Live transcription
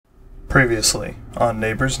Previously on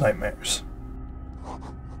Neighbor's Nightmares.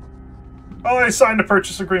 Oh, I signed a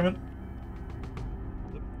purchase agreement.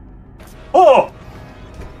 Oh!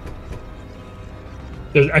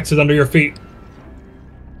 There's X's under your feet.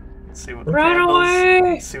 Let's see what the Run away!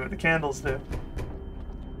 Let's see what the candles do.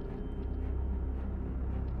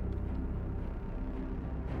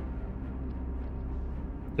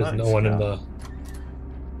 There's Nice, no one yeah. in the...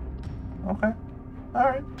 Okay.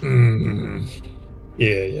 Alright.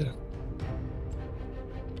 Yeah.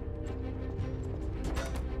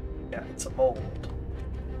 Yeah, it's old.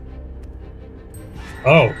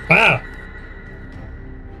 Oh, wow!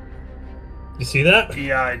 You see that?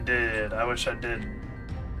 Yeah, I did. I wish I did.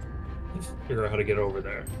 Figure out how to get over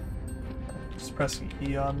there. Just pressing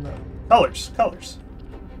E on the... Colors.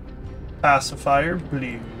 Pacifier,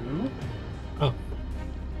 blue. Oh.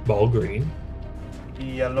 Ball green.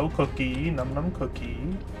 Yellow cookie, num num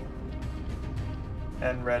cookie.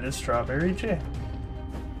 And red is strawberry jam.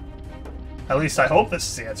 At least I hope this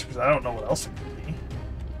is the answer, because I don't know what else it could be.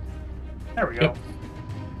 There we go. Yep.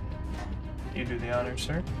 You do the honors,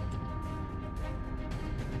 sir.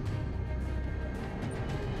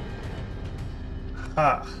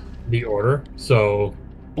 Ha. The order. So...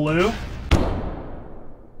 Blue.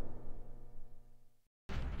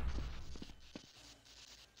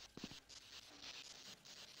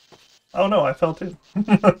 Oh no, I fell too.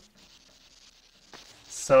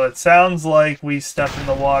 So it sounds like we step in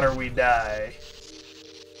the water, we die.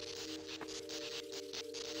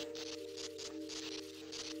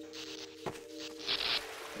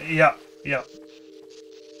 Yeah.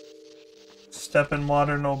 Step in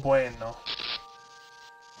water, no bueno.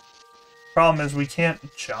 Problem is we can't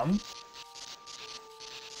jump.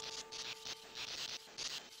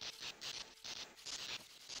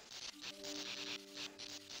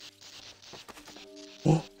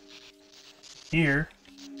 Oh. Here.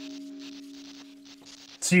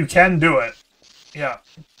 So you can do it. Yeah.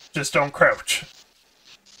 Just don't crouch.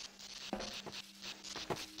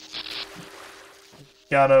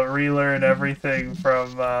 Gotta relearn everything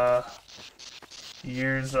from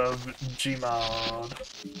years of Gmod.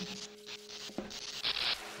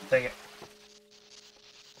 Dang it.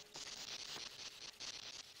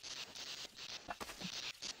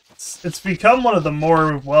 It's become one of the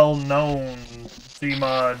more well-known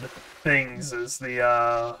Gmod things is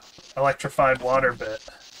the electrified water bit.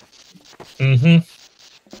 Mm-hmm.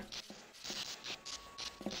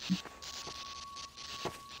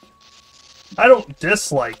 I don't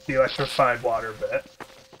dislike the electrified water bit.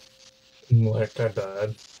 Like I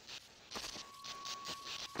died.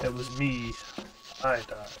 It was me. I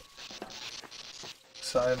died.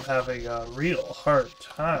 So I'm having a real hard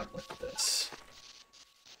time with this.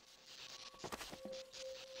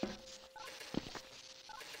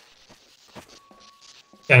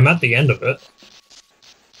 Yeah, I'm at the end of it.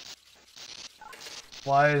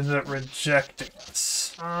 Why is it rejecting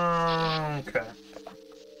us? Okay.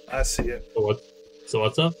 I see it. So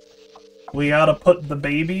what's up? We gotta put the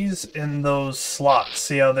babies in those slots.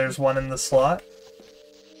 See how there's one in the slot?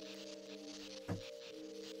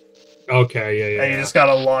 Okay, yeah. And you just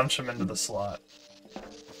gotta launch them into the slot.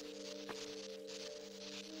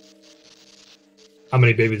 How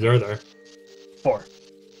many babies are there? 4.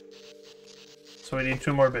 So we need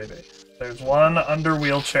 2 more baby. There's one under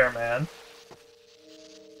wheelchair man.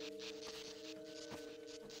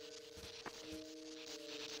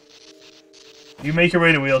 You make your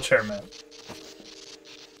way to wheelchair man.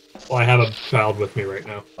 Well, I have a child with me right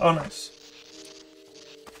now. Oh, nice.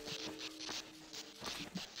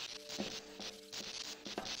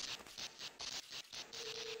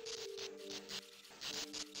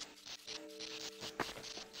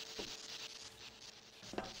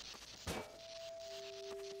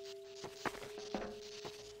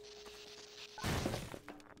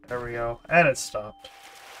 There we go. And it stopped.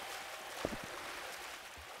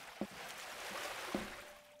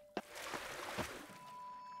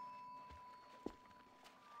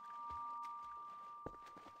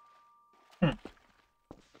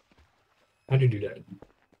 How'd you do that?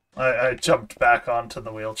 I jumped back onto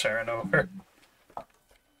the wheelchair and over.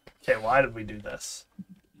 Okay, why did we do this?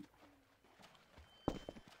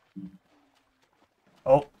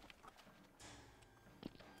 Oh.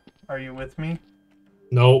 Are you with me?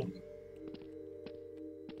 Nope.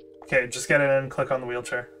 Okay, just get in and click on the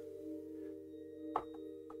wheelchair.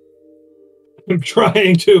 I'm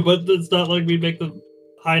trying to, but it's not letting me make the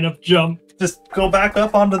high enough jump. Just go back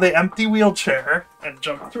up onto the empty wheelchair and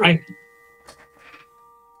jump through.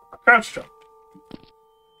 Crouch jump.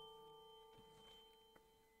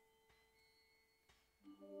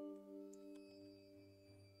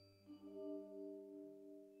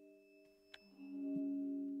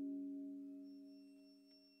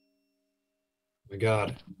 My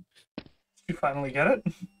God. Did you finally get it?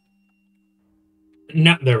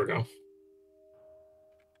 Now, there we go.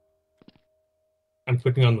 I'm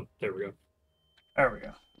clicking on the... There we go. There we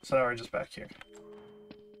go. So now we're just back here.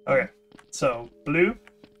 Okay. So, blue.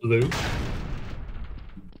 Blue.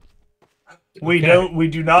 We Okay. we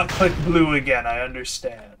do not click blue again, I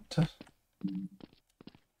understand.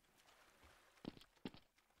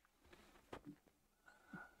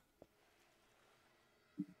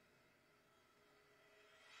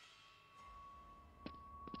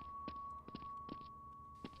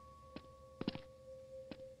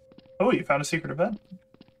 Oh, you found a secret event?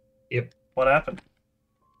 Yep. What happened?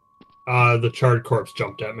 The charred corpse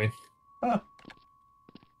jumped at me. Huh.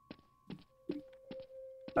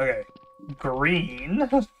 Okay. Green.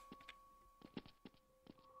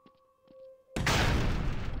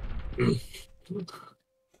 Do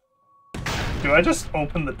I just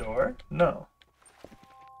open the door? No.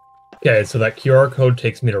 Okay, so that QR code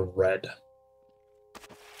takes me to red.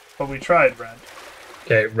 But we tried red.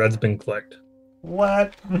 Okay, red's been clicked.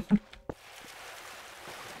 What?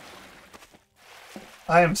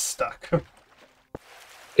 I am stuck.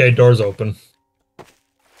 Okay, door's open.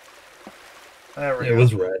 There we It go.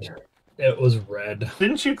 was red. It was red.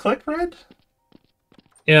 Didn't you click red?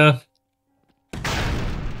 Yeah.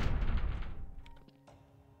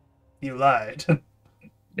 You lied.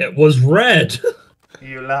 It was red.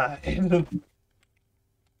 You lied.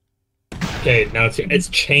 Okay, now it's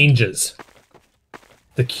changes.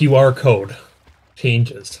 The QR code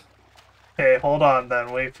changes. Okay, hold on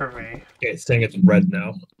then. Wait for me. Okay, it's saying it's red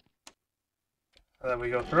now. And then we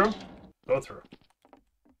go through? Go through.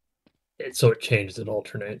 So it changes, it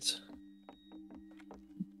alternates.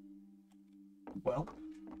 Well.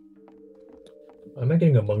 Why am I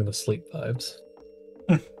getting Among the Sleep vibes?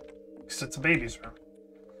 Because it's a baby's room.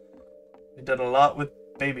 We did a lot with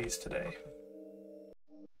babies today.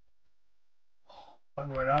 But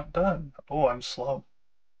we're not done. Oh, I'm slow.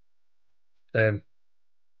 Same.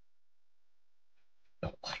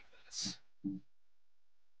 Don't like this.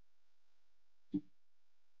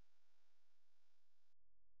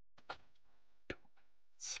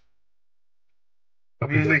 The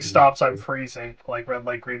music stops, I'm freezing. Like red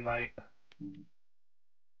light, green light.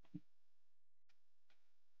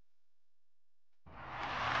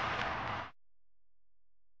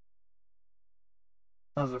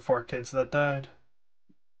 Those are 4 kids that died.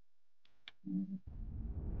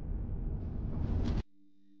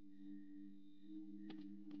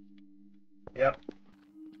 Yep.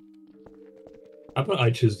 How about I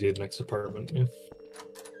choose the next apartment? Yeah.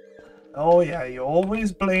 Oh yeah, you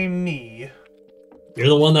always blame me. You're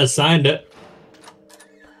the one that signed it.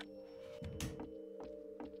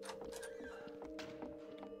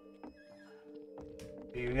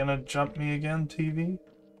 Are you gonna jump me again, TV?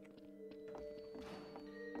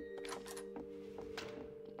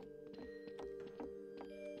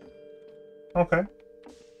 Okay.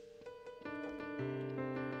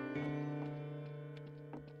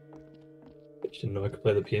 I didn't know I could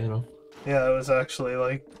play the piano. Yeah, it was actually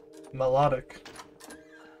like melodic.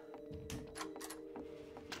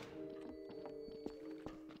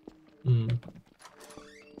 Hmm.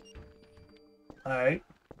 Alright.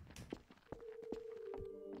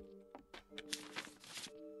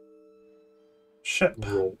 Ship.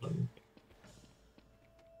 Rolling.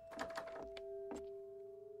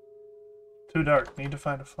 Too dark. Need to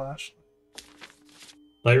find a flashlight.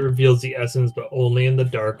 Light reveals the essence, but only in the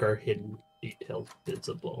dark are hidden details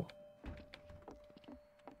visible.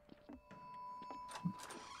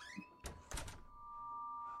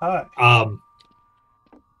 Hi.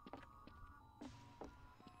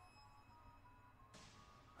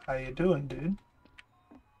 How you doing, dude?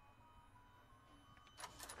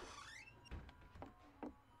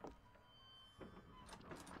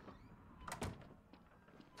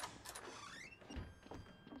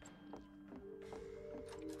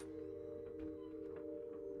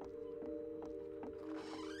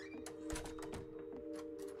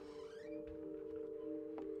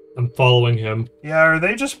 I'm following him. Yeah, are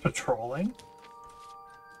they just patrolling?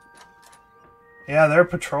 Yeah, they're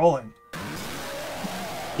patrolling.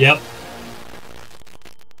 Yep.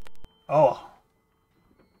 Oh.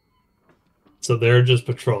 So they're just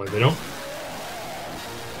patrolling. They don't...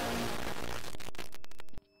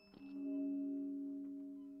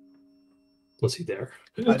 Was he there?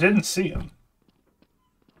 I didn't see him.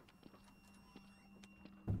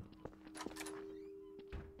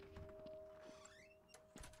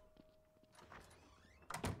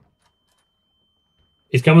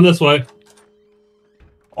 He's coming this way.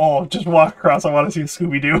 Oh, just walk across. I want to see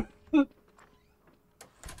Scooby-Doo.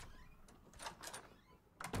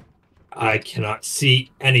 I cannot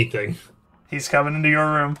see anything. He's coming into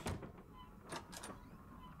your room.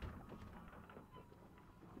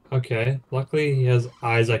 Okay, luckily he has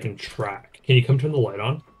eyes I can track. Can you come turn the light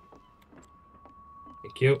on?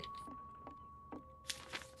 Thank you.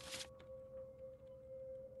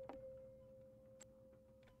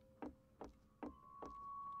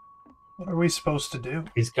 What are we supposed to do?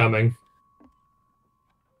 He's coming.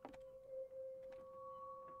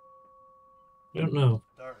 I don't know.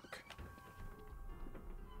 Dark.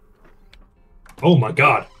 Oh my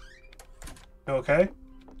god. You okay?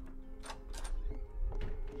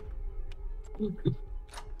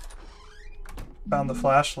 Found the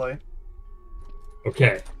flashlight.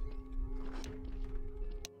 Okay.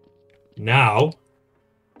 Now.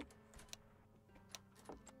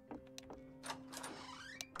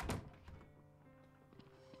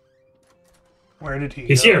 Where did he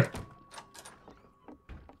He's go? here.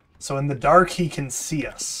 So in the dark, he can see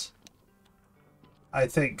us. I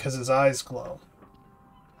think, because his eyes glow.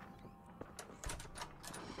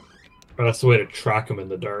 Oh, that's the way to track him in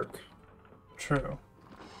the dark. True.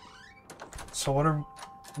 So what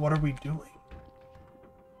are we doing?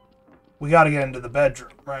 We gotta get into the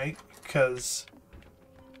bedroom, right? Because...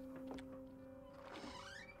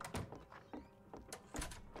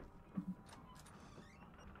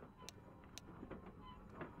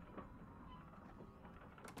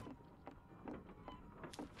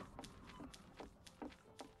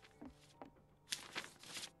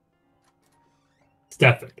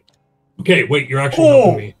 Stefan. Okay, wait, you're actually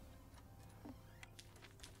helping me.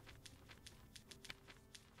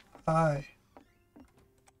 Hi.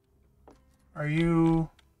 Are you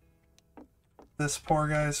this poor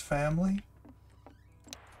guy's family?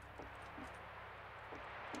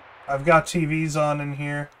 I've got TVs on in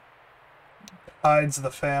here. Hides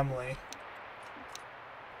the family.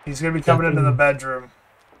 He's gonna be coming into the bedroom.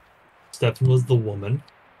 Stefan was the woman.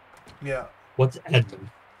 Yeah. What's Edmund?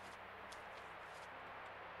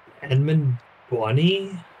 Edmund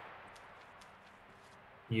Bunny?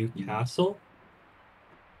 Newcastle?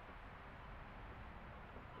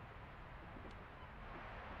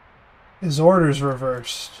 His order's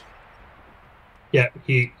reversed. Yeah,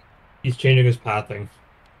 he's changing his pathing.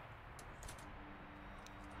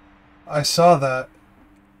 I saw that.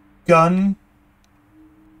 Gun.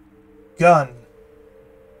 Gun.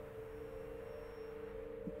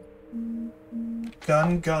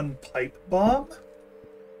 Gun, pipe bomb?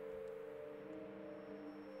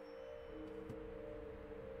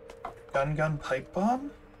 Gun, pipe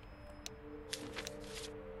bomb?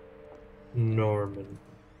 Norman.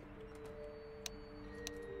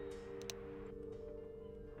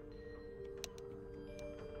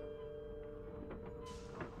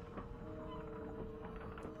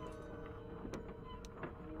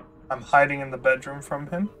 I'm hiding in the bedroom from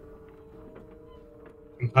him.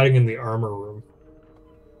 I'm hiding in the armor room.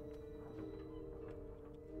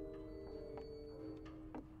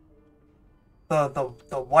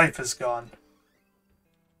 The wife is gone.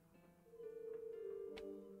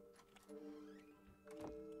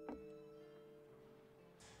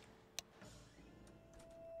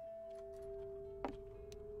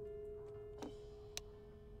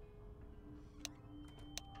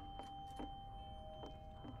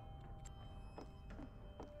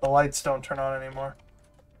 The lights don't turn on anymore.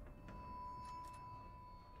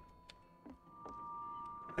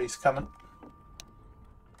 He's coming.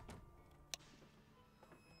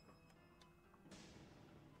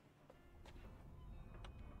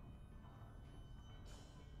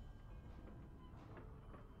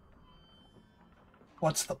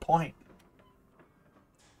 What's the point?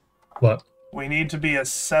 What? We need to be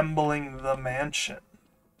assembling the mansion.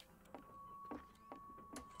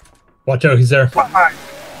 Watch out, he's there. Bye.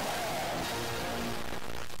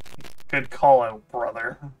 Good call out,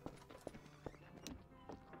 brother.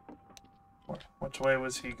 Which way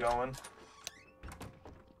was he going?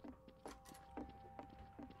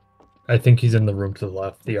 I think he's in the room to the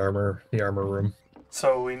left, the armor room.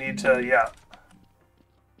 So we need to, yeah.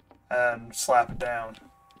 And slap it down.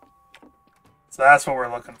 So that's what we're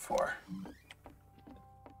looking for.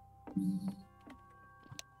 And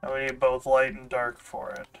we need both light and dark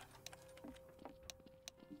for it.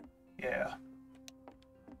 Yeah.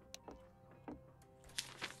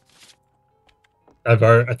 I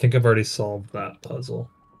think I've already solved that puzzle.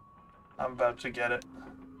 I'm about to get it.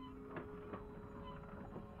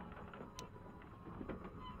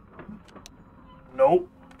 Nope,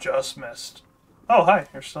 just missed. Oh, hi,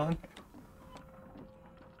 you're still in here.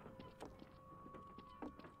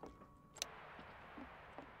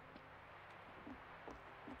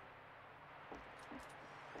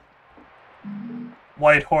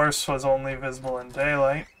 White horse was only visible in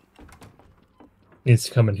daylight. Needs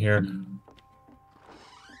to come in here.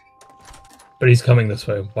 But he's coming this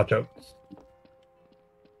way. Watch out.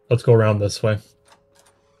 Let's go around this way.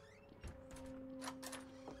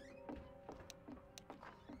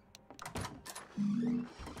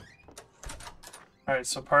 Alright,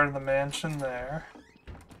 so part of the mansion there.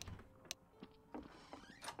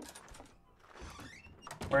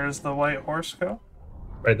 Where does the white horse go?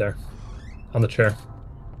 Right there. On the chair.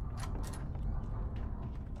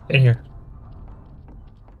 In here.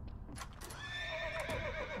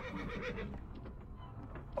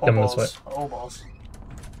 Oh, Coming balls. this way. Oh, balls.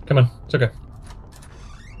 Come on. It's okay.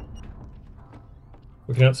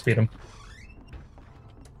 We can outspeed him.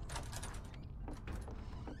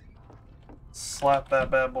 Slap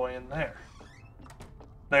that bad boy in there.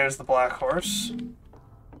 There's the black horse.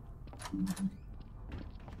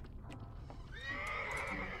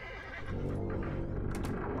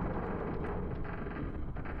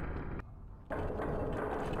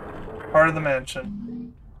 Part of the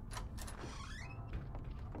mansion.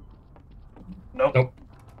 Nope. Nope.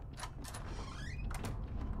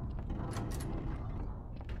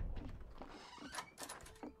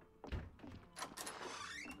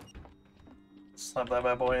 Slap that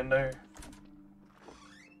bad boy in there.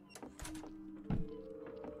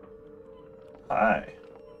 Hi.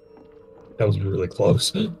 That was really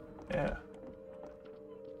close. Yeah.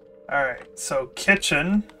 Alright, so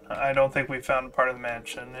kitchen. I don't think we found part of the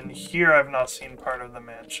mansion. And here I've not seen part of the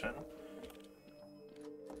mansion.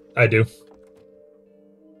 I do.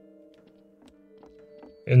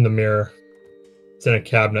 In the mirror. It's in a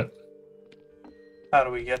cabinet. How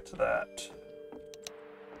do we get to that?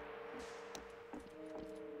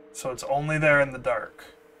 So it's only there in the dark.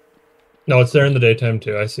 No, it's there in the daytime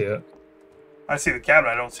too. I see it. I see the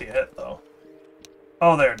cabinet, I don't see it though.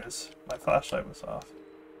 Oh, there it is. My flashlight was off.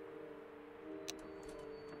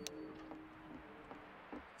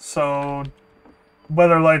 So,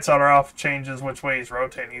 whether lights on or off changes which way he's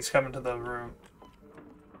rotating. He's coming to the room.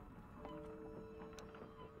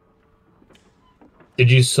 Did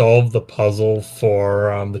you solve the puzzle for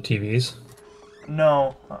the TVs?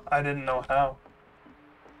 No, I didn't know how.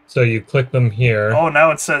 So you click them here. Oh, now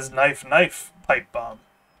it says knife, knife, pipe bomb.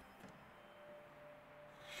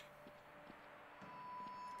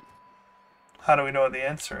 How do we know what the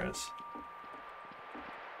answer is?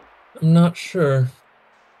 I'm not sure.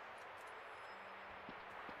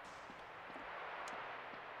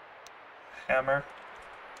 Hammer.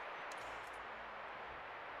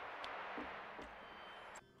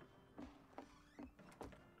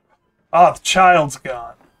 Ah, the child's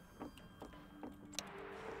gone.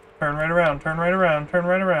 Turn right around, turn right around, turn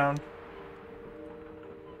right around.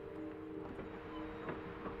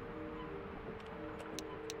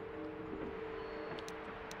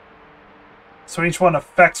 So each one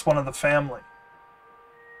affects one of the family.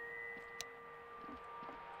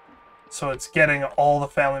 So it's getting all the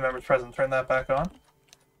family members present. Turn that back on.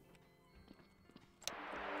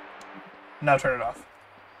 Now turn it off.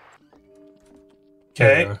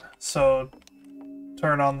 Okay, so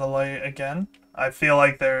turn on the light again. I feel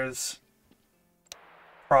like there's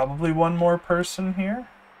probably one more person here.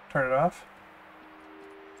 Turn it off.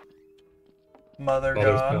 Mother's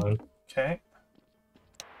gone. Okay.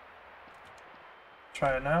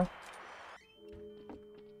 Try it now.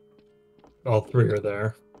 All three are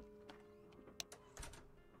there.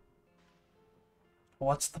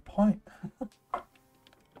 What's the point?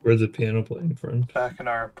 Where's the piano playing from? Back in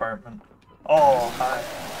our apartment. Oh, hi.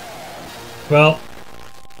 Well,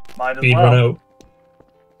 might as speed well. run out.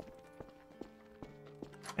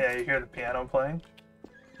 Yeah, you hear the piano playing?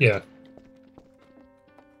 Yeah.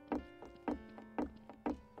 You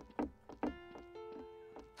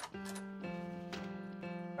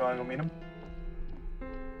wanna go meet him?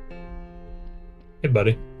 Hey,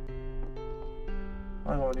 buddy. I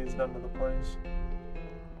don't know what he's done to the place.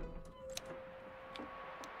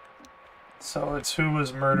 So it's who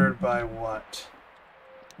was murdered by what?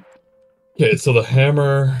 Okay, so the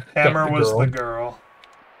hammer. Hammer got was the girl.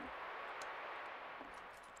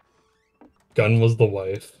 Gun was the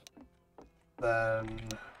wife. Then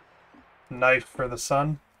knife for the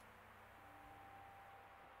son.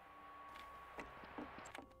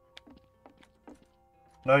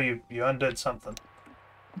 No, you undid something.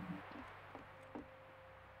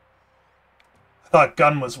 I thought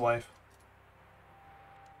gun was wife.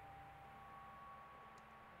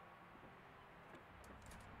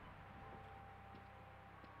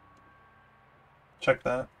 Check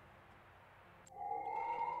that.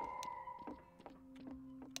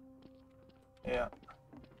 Yeah.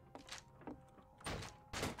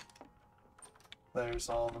 there's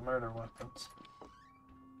all the murder weapons.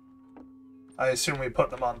 I assume we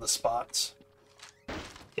put them on the spots.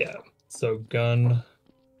 Yeah. So gun.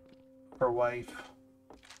 For wife.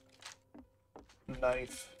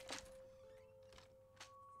 Knife.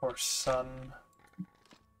 For son.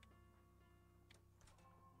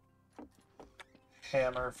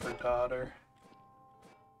 Hammer for daughter.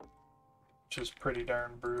 Which is pretty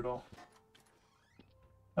darn brutal.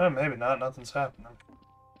 Oh, maybe not. Nothing's happening.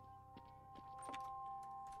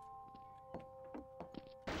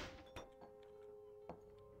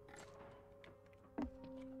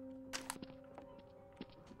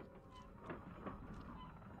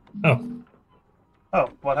 Oh. Oh,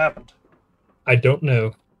 what happened? I don't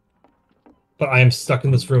know. But I am stuck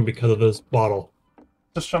in this room because of this bottle.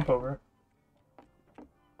 Just jump over it.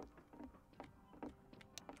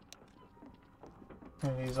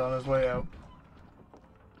 And he's on his way out.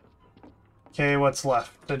 Okay, what's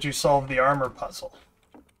left? Did you solve the armor puzzle?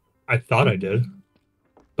 I thought I did.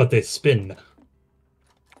 But they spin.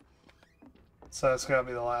 So that's gotta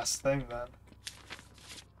be the last thing then.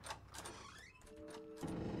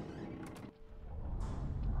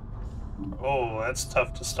 Oh, that's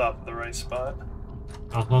tough to stop at the right spot.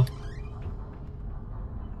 Uh-huh.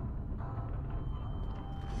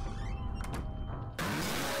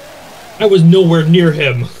 I was nowhere near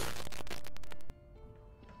him.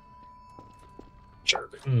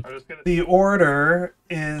 Jerk. The order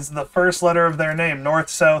is the first letter of their name, north,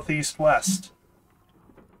 south, east, west.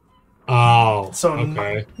 Oh, So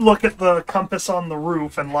okay. look at the compass on the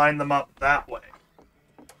roof and line them up that way.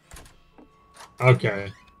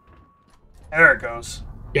 Okay. There it goes.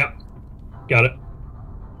 Yep. Got it.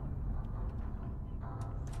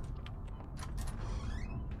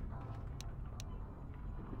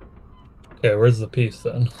 Okay, where's the piece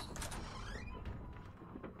then?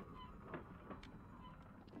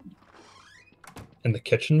 In the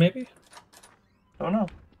kitchen, maybe? Don't know.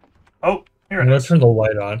 Oh, here I'm it gonna is. turn the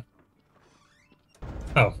light on.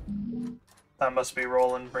 Oh. That must be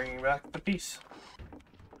Roland bringing back the piece.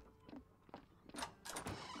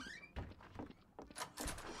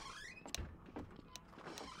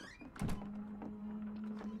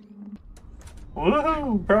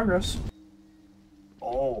 Woohoo! Progress.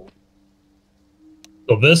 Oh.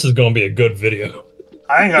 So this is gonna be a good video.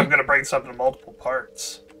 I think I'm gonna break this up into multiple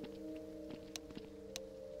parts.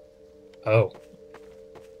 Oh.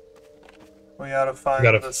 We gotta find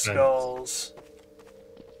Gotta the find- skulls.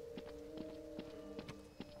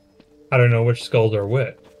 I don't know which skulls are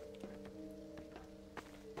which.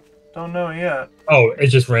 Don't know yet. Oh,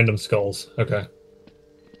 it's just random skulls. Okay.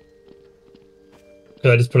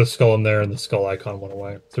 Because I just put a skull in there and the skull icon went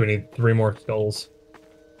away. So we need 3 more skulls.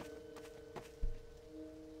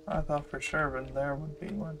 I thought for sure but there would be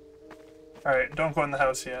one. Alright, don't go in the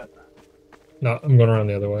house yet. No, I'm going around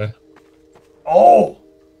the other way. Oh!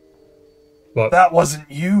 What? That wasn't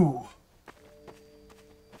you!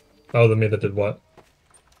 Oh, the me that did what?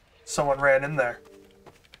 Someone ran in there.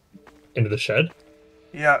 Into the shed?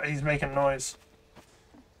 Yeah, he's making noise.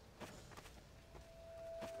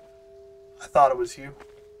 I thought it was you.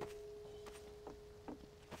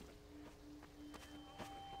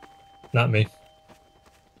 Not me.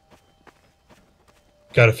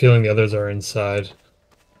 Got a feeling the others are inside.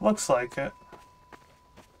 Looks like it.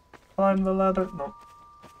 Climb the ladder. Nope.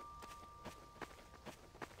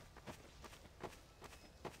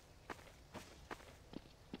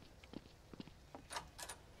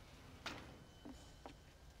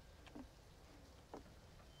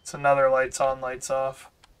 It's another lights on, lights off.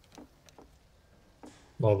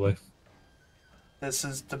 Lovely. This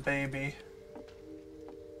is the baby.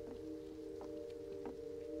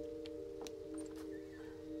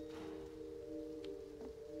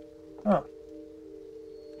 Oh.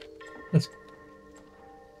 That's...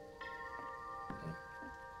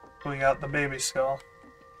 We got the baby skull.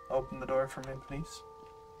 Open the door for me, please.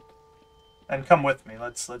 And come with me.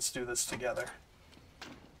 Let's do this together.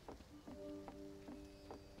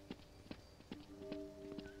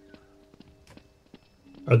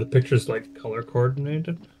 Are the pictures, like, color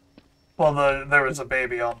coordinated? Well, there was a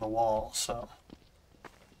baby on the wall, so...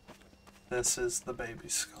 This is the baby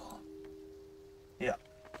skull. Yeah.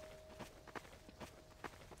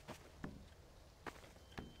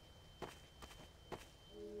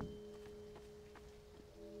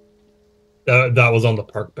 That was on the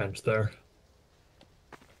park bench there.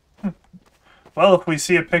 Well, if we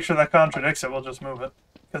see a picture that contradicts it, we'll just move it.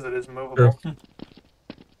 Because it is movable. Sure.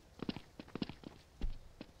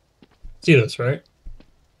 See this, right?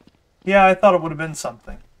 Yeah, I thought it would have been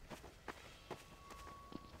something.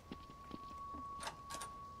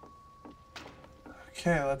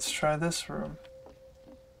 Okay, let's try this room.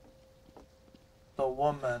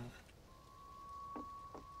 woman.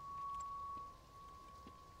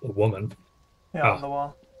 A woman. Yeah, on Ah, the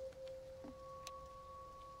wall.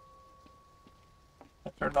 I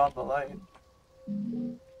turned on the light.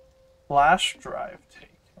 Flash drive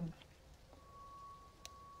taken.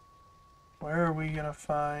 Where are we gonna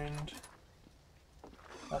find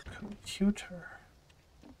a computer?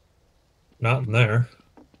 not in there.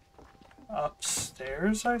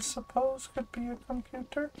 Upstairs, I suppose, could be a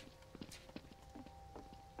computer?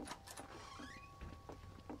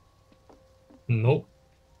 Nope.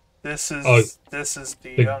 This Oh, is the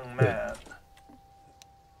the, young the man.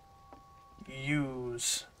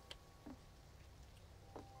 Use.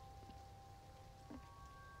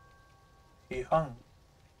 He hung.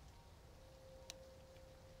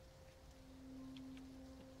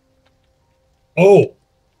 oh,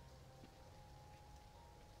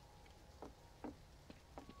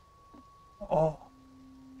 Oh,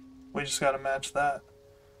 we just gotta match that.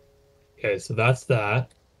 okay. So that's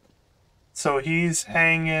that. So he's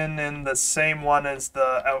hanging in the same one as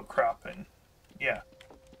the outcropping. Yeah,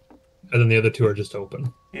 And then the other two are just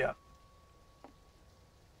open. yeah.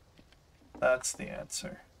 That's the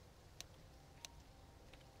answer.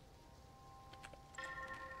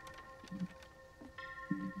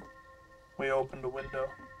 We opened a window.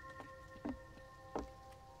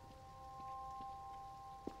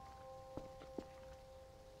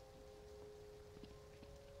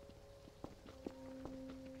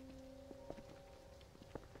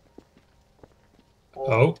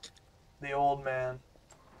 Oh, The old man.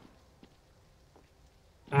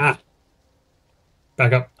 ah,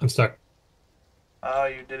 back up. I'm stuck. Oh,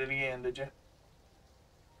 you did it again, did you?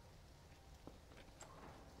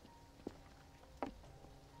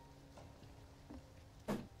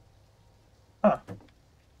 Huh.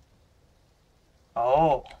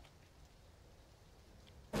 Oh.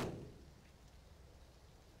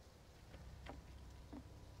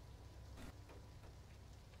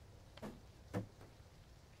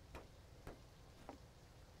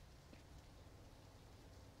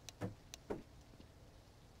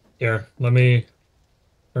 Here, let me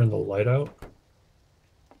turn the light out.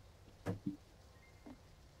 I'm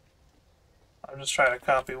just trying to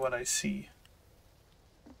copy what I see.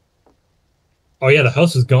 Oh yeah, the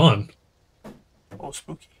house is gone. Oh,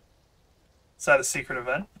 spooky. Is that a secret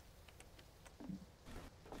event?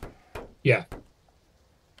 Yeah.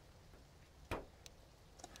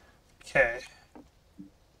 Okay.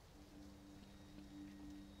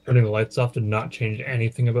 Turning the lights off did not change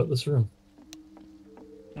anything about this room.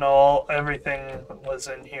 No, everything was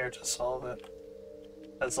in here to solve it.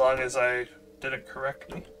 As long as I did it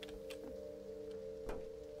correctly.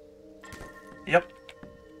 Yep.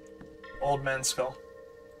 Old man skull.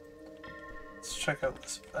 Let's check out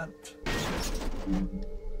this event.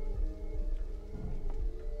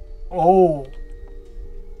 Oh.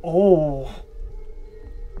 Oh.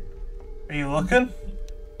 Are you looking?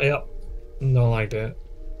 Yep. Don't like that.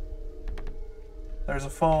 There's a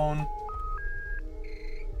phone.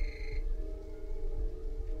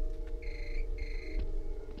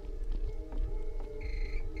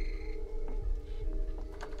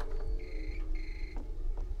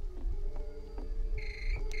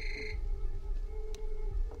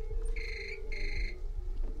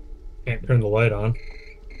 Can't turn the light on.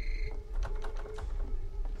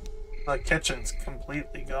 The kitchen's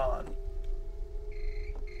completely gone.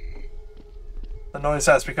 The noise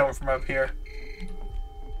has to be coming from up here.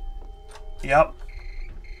 Yep.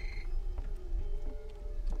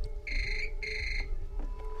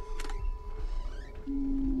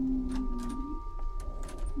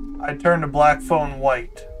 I turned a black phone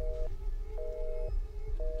white.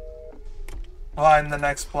 Find the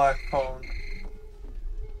next black phone.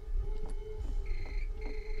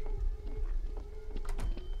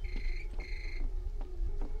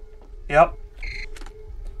 Yep.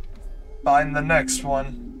 Find the next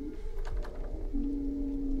one.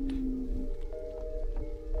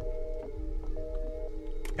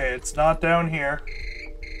 Okay, it's not down here.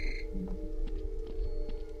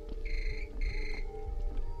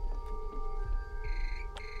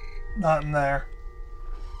 Not in there.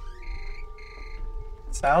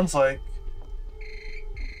 Sounds like.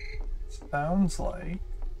 Sounds like.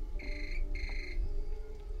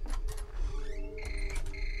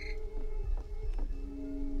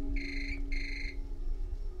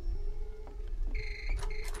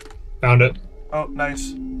 Found it. Oh,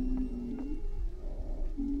 nice.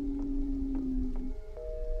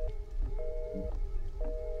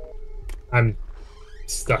 I'm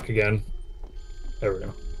stuck again. There we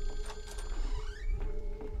go.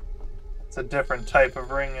 It's a different type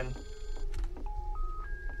of ringing.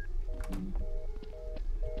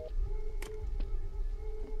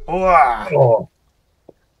 Ooh-ah. Oh.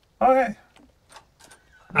 Okay,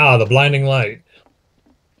 Ah, the blinding light.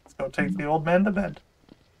 let's go take the old man to bed.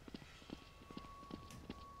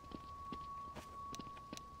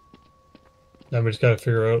 Then we just gotta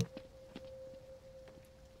figure out.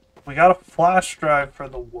 We got a flash drive for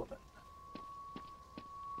the woman.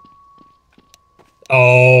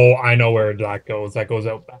 Oh, I know where that goes. That goes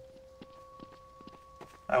out back.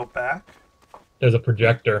 Out back. There's a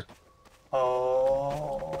projector.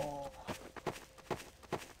 Oh.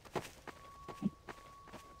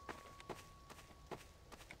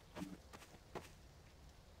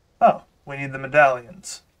 Oh, we need the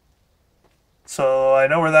medallions. So I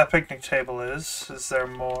know where that picnic table is. Is there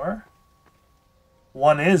more?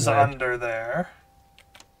 One is Where? under there.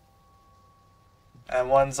 And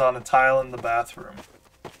one's on a tile in the bathroom.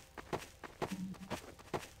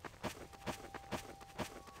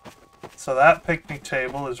 So that picnic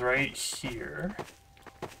table is right here.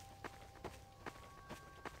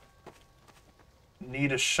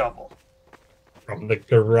 Need a shovel. From the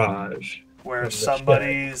garage. Where From the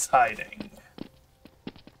somebody's hiding.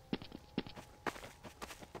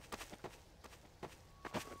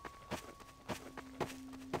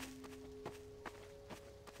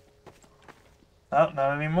 Oh,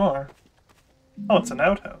 not anymore. Oh, it's an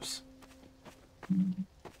outhouse.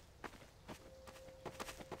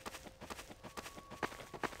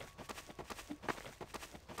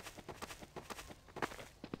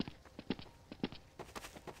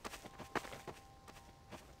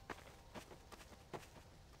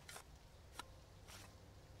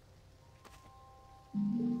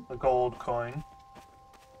 The gold coin.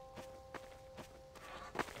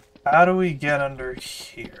 How do we get under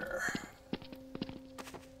here?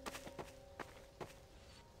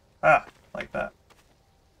 Ah, like that.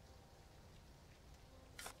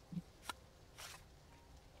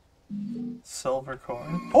 Silver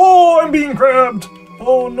coin. Oh, I'm being grabbed!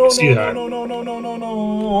 Oh, no, See no, that? no, no, no, no, no,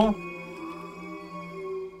 no, no.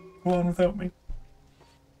 Go on without me.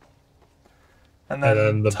 And then,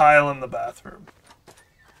 then the- tile in the bathroom.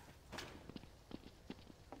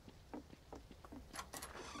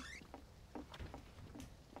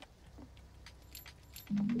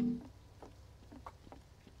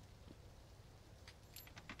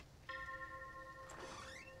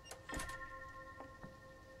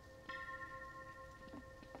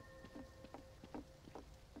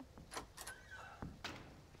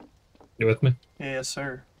 You with me? Yes,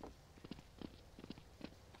 sir.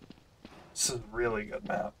 This is a really good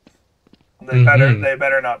map. They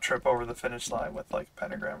better not trip over the finish line with like a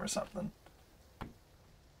pentagram or something.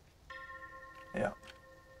 Yeah.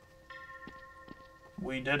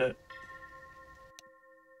 We did it.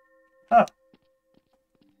 Huh.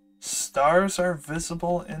 Stars are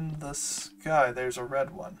visible in the sky. There's a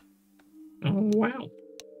red one. Oh, wow.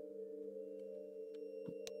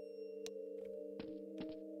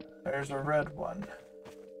 There's a red one.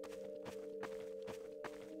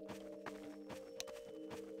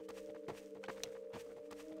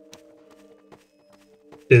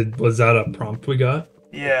 Was that a prompt we got?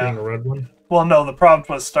 Yeah. Being a red one? Well, no, the prompt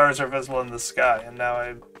was stars are visible in the sky, and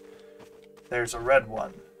now there's a red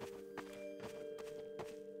one.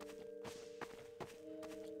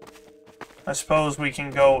 I suppose we can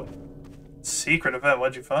go secret event.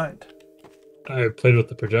 What'd you find? I played with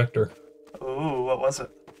the projector. Ooh, what was it?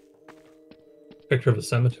 Picture of a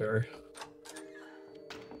cemetery.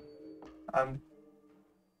 I'm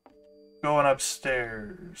going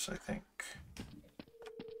upstairs, I think.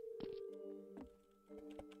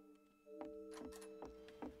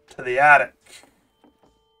 To the attic.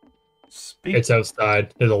 It's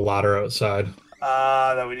outside. There's a ladder outside.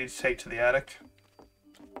 That we need to take to the attic.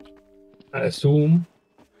 I assume.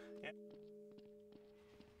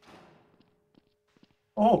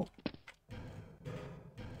 Oh.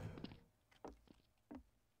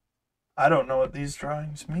 I don't know what these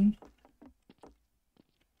drawings mean.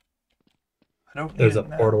 I don't. There's a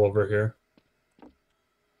portal over here.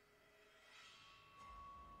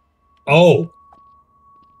 Oh!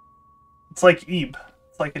 It's like Ebe.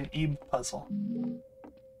 It's like an Ebe puzzle.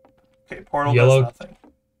 Okay, portal Yellow, does nothing.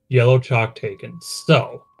 Yellow chalk taken.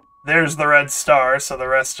 So. There's the red star, so the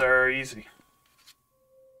rest are easy.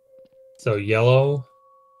 So yellow.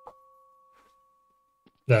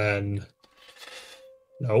 Then.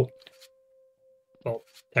 Nope. Well,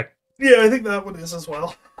 yeah, I think that one is as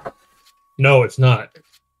well. No, it's not.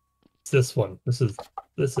 It's this one. This is.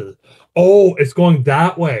 Oh, it's going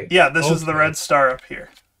that way. Yeah, this is the red star up here.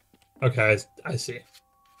 Okay, I see.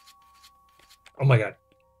 Oh my god.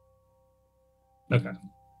 Okay.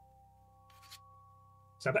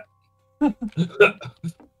 Stop it.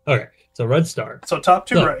 Okay, so red star. So top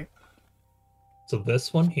two So- right. So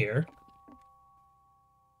this one here.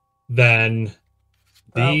 Then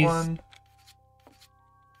That these one.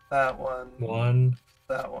 That one. one,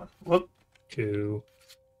 That one. Whoop. 2,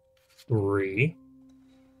 3.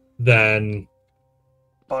 Then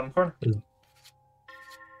Bottom corner. Is-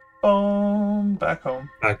 Boom. Back home.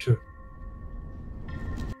 back to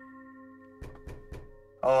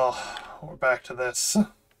Oh, we're back to this.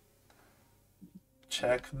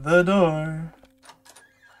 Check the door.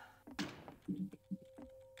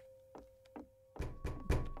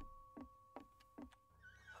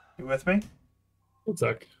 You with me? one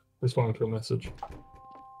sec. Responding to a message.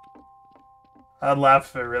 I'd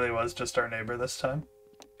laugh if it really was just our neighbor this time.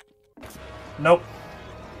 Nope.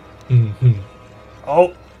 Mm-hmm.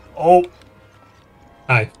 Oh. Oh.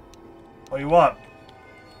 Hi. What do you want?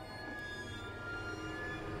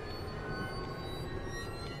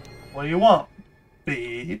 What do you want?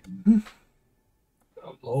 Beep.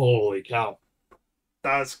 Holy cow.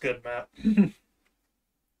 That's good, Matt.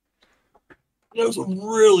 That was a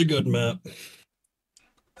really good map.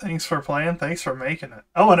 Thanks for playing. Thanks for making it.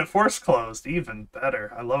 Oh, and it force closed. Even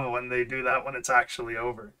better. I love it when they do that when it's actually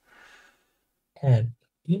over. And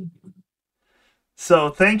So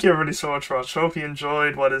thank you everybody so much for watching. Hope you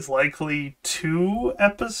enjoyed what is likely 2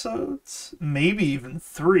 episodes, maybe even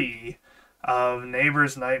 3, of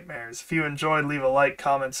Neighbors Nightmares. If you enjoyed, leave a like,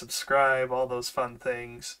 comment, subscribe, all those fun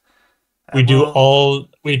things. And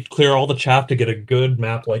we clear all the chaff to get a good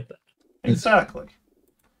map like that. Exactly.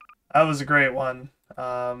 That was a great one.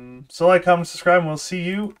 So like, comment, subscribe, and we'll see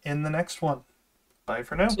you in the next one. Bye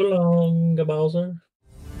for now. So long, Bowser.